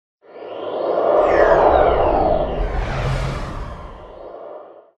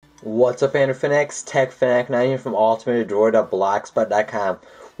What's up, Andrew Fanax, TechFanac9 here from ultimateadroid.blogspot.com.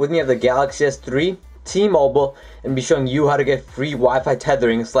 With me I have the Galaxy S3, T-Mobile, and be showing you how to get free Wi-Fi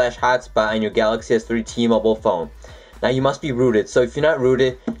tethering / hotspot on your Galaxy S3 T-Mobile phone. Now you must be rooted, so if you're not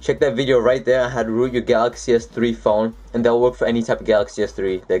rooted, check that video right there on how to root your Galaxy S3 phone, and that'll work for any type of Galaxy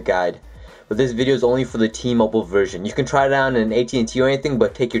S3, that guide. But this video is only for the T-Mobile version. You can try it on an AT&T or anything,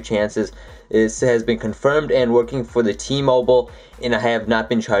 but take your chances. This has been confirmed and working for the T-Mobile, and I have not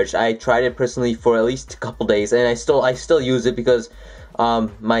been charged. I tried it personally for at least a couple days, and I still use it because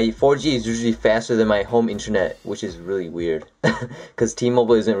my 4G is usually faster than my home internet, which is really weird. Because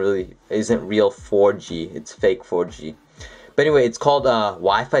T-Mobile isn't real 4G; it's fake 4G. But anyway, it's called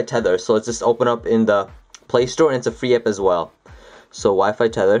Wi-Fi Tether. So let's just open up in the Play Store, and it's a free app as well. So Wi-Fi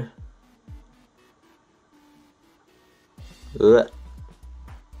Tether. Ugh.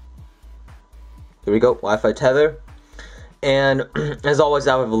 Here we go, Wi-Fi Tether. And as always,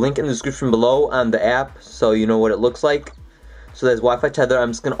 I have a link in the description below on the app, so you know what it looks like. So there's Wi-Fi Tether.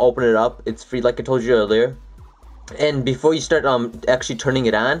 I'm just gonna open it up. It's free, like I told you earlier. And before you start actually turning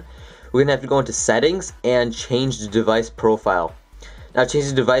it on, we're gonna have to go into settings and change the device profile. Now change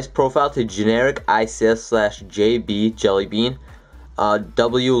the device profile to generic ICS / JB Jellybean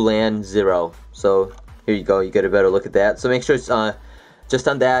WLAN 0. So here you go. You get a better look at that. So make sure it's just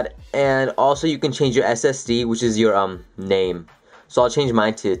on that, and also you can change your SSD, which is your name. So I'll change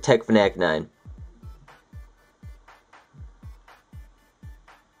mine to TechFanac9.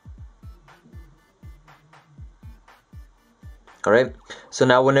 Alright, so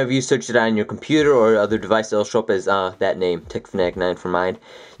now whenever you search it on your computer or other device, it'll show up as that name, TechFanac9 for mine.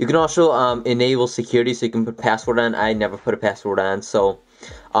 You can also enable security, so you can put password on. I never put a password on, so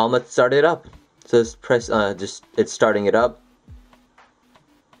let's start it up. So let's press, it's starting it up.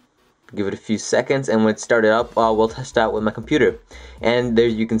 Give it a few seconds, and when it's started up, we'll test out with my computer. And there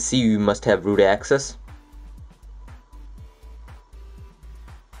you can see you must have root access.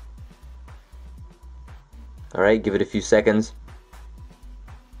 Alright, give it a few seconds.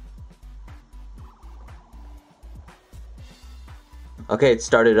 Okay, it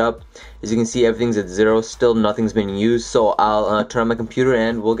started up. As you can see, everything's at 0. Still nothing's been used, so I'll turn on my computer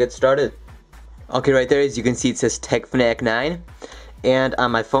and we'll get started. Okay, right there, as you can see, it says TechFanac9. And on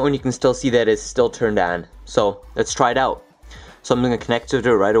my phone, you can still see that it's still turned on. So let's try it out. So I'm going to connect to it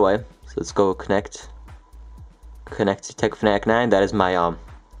right away. So let's go connect to TechFanac9. That is my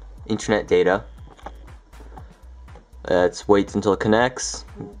internet data. Let's wait until it connects.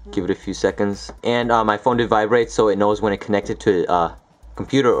 Give it a few seconds. And my phone did vibrate, so it knows when it connected to a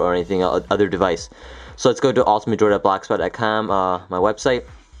computer or anything other device. So let's go to ultimateadroid.blogspot.com, my website.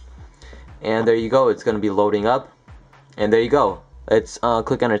 And there you go. It's going to be loading up. And there you go. Let's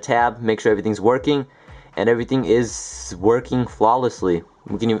click on a tab, make sure everything's working, and everything is working flawlessly.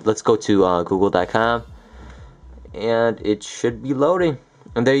 Let's go to google.com, and it should be loading.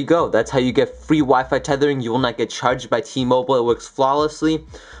 And there you go. That's how you get free Wi-Fi tethering. You will not get charged by T-Mobile. It works flawlessly.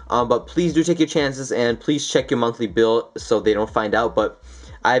 But please do take your chances, and please check your monthly bill so they don't find out. But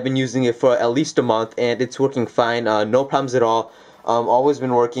I've been using it for at least a month, and it's working fine. No problems at all. Always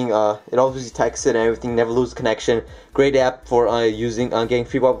been working. It always detects it and everything. Never lose connection. Great app for getting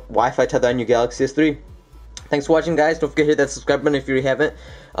free Wi-Fi tether on your Galaxy S3. Thanks for watching, guys. Don't forget to hit that subscribe button if you haven't,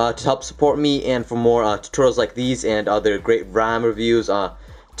 to help support me and for more tutorials like these and other great ROM reviews,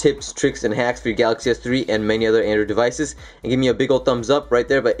 tips, tricks, and hacks for your Galaxy S3 and many other Android devices. And give me a big old thumbs up right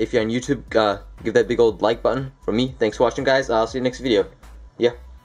there. But if you're on YouTube, give that big old like button for me. Thanks for watching, guys. I'll see you next video. Yeah.